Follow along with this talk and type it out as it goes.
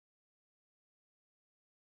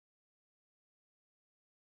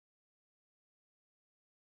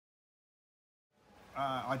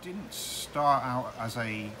I didn't start out as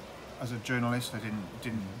a journalist. I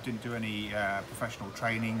didn't do any professional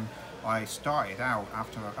training. I started out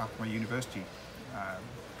after my university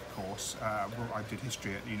course. Well, I did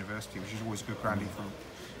history at university, which is always a good grounding for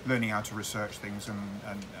learning how to research things and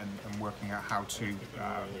working out how to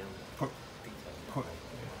put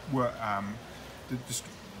work, the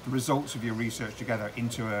results of your research together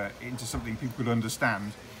into something people could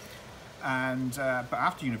understand. And but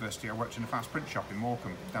after university, I worked in a fast print shop in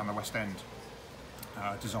Morecambe, down the West End,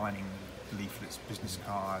 designing leaflets, business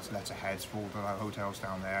cards, letterheads for all the hotels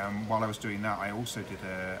down there. And while I was doing that, I also did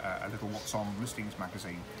a little What's On listings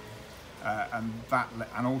magazine, and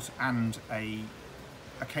a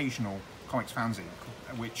occasional comics fanzine,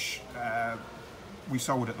 which we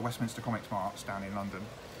sold at the Westminster Comics Marts down in London.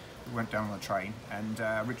 We went down on the train, and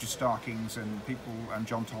Richard Starkings and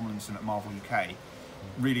John Tomlinson at Marvel UK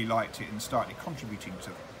really liked it and started contributing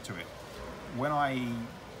to it. When I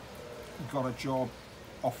got a job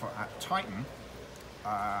offer at Titan,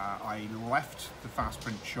 I left the fast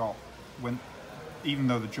print shop even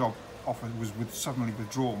though the job offer was suddenly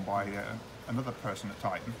withdrawn by another person at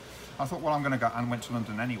Titan. I thought, well, I'm going to go, and went to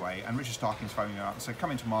London anyway. And Richard Starkings phoned me up and said, "Come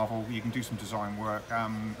into Marvel. You can do some design work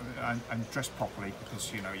and dress properly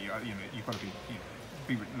because you've got to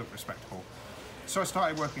look respectable." So I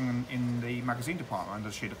started working in the magazine department under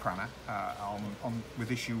Sheila Cranner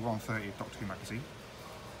with issue 130 of Doctor Who magazine,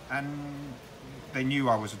 and they knew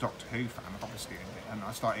I was a Doctor Who fan, obviously, and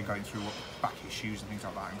I started going through back issues and things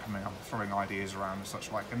like that, and coming up, throwing ideas around and such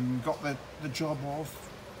like, and got the job of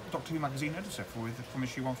Doctor Who magazine editor from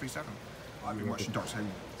issue 137. I've been watching Doctor Who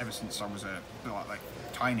ever since I was like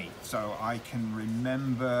tiny, so I can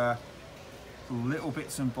remember little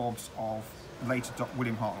bits and bobs of later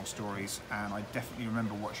William Hartnell stories, and I definitely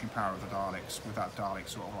remember watching Power of the Daleks with that Dalek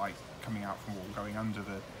sort of like coming out from going under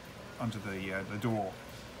the door,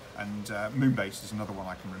 and Moonbase is another one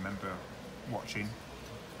I can remember watching.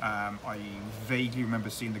 I vaguely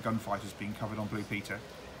remember seeing the gunfighters being covered on Blue Peter.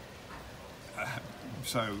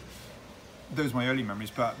 So those are my early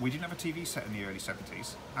memories, but we didn't have a TV set in the early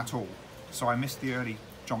 70s at all, so I missed the early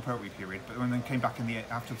John Pertwee period. But when they came back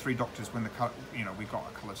after Three Doctors, when we got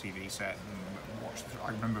a colour TV set and watched.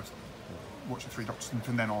 I remember watching Three Doctors, and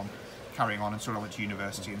from then on, carrying on, and sort of went to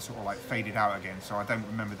university and sort of like faded out again. So I don't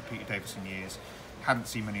remember the Peter Davison years. Hadn't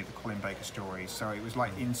seen many of the Colin Baker stories, so it was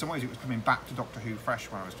like in some ways it was coming back to Doctor Who fresh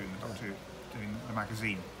when I was doing the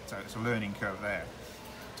magazine. So it's a learning curve there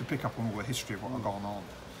to pick up on all the history of what had gone on.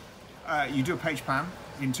 You do a page plan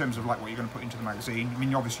in terms of like what you're going to put into the magazine. I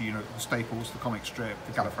mean, obviously, the staples, the comic strip,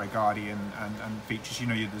 the Gallifrey Guardian, and features.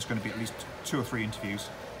 There's going to be at least 2 or 3 interviews,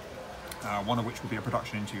 one of which will be a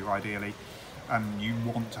production interview, ideally. And you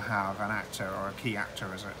want to have an actor or a key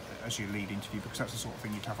actor as your lead interview, because that's the sort of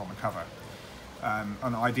thing you'd have on the cover.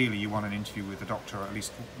 And ideally, you want an interview with the Doctor at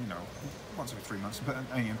least, once every 3 months. But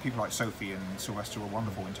people like Sophie and Sylvester were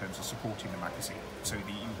wonderful in terms of supporting the magazine, so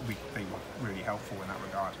they were really helpful in that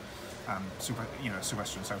regard.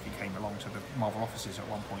 Sylvester and Sophie came along to the Marvel offices at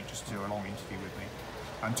one point just to do a long interview with me,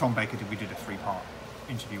 and Tom Baker we did a 3-part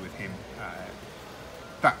interview with him.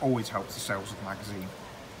 That always helps the sales of the magazine.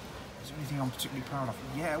 Is there anything I'm particularly proud of?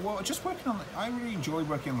 Yeah, well, just working on I really enjoyed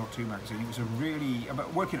working on the Doctor Who magazine. It was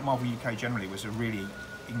but working at Marvel UK generally was a really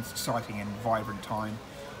exciting and vibrant time.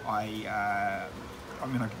 The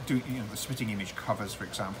spitting image covers, for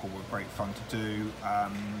example, were great fun to do.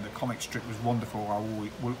 The comic strip was wonderful. I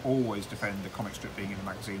will always defend the comic strip being in the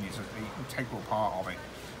magazine. It's an integral part of it.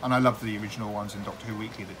 And I love the original ones in Doctor Who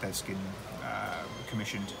Weekly that Deadskin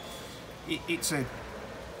commissioned. It's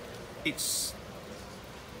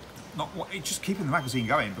just keeping the magazine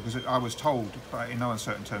going, because I was told, in no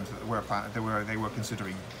uncertain terms, that they were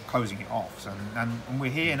considering closing it off. And we're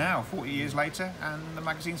here now, 40 years later, and the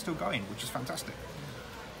magazine's still going, which is fantastic.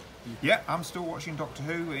 Yeah, I'm still watching Doctor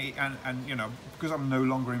Who, and because I'm no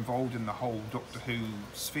longer involved in the whole Doctor Who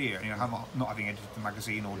sphere, not having edited the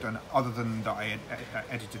magazine or done, other than that I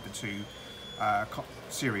edited the 2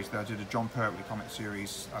 series. I did a John Pertwee comic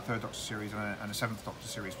series, a 3rd Doctor series, and a 7th Doctor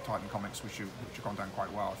series for Titan Comics, which have gone down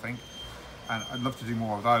quite well, I think. And I'd love to do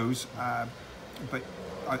more of those. But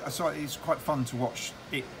I saw it's quite fun to watch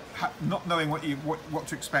it, not knowing what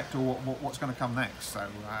to expect or what's going to come next. So,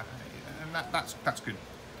 and that's good.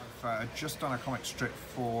 I've just done a comic strip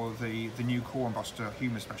for the new Corn Buster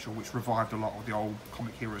Humour Special, which revived a lot of the old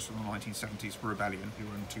comic heroes from the 1970s for Rebellion, who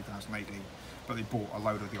were in 2000 AD. But they bought a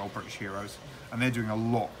load of the old British heroes, and they're doing a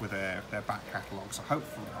lot with their back catalogue. So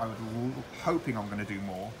hoping I'm going to do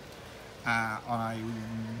more. I'm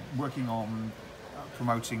working on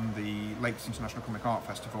promoting the latest International Comic Art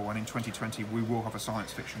Festival, and in 2020 we will have a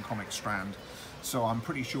science fiction comic strand. So I'm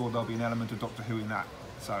pretty sure there'll be an element of Doctor Who in that.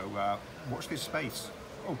 So watch this space.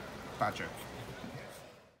 Oh, bad joke.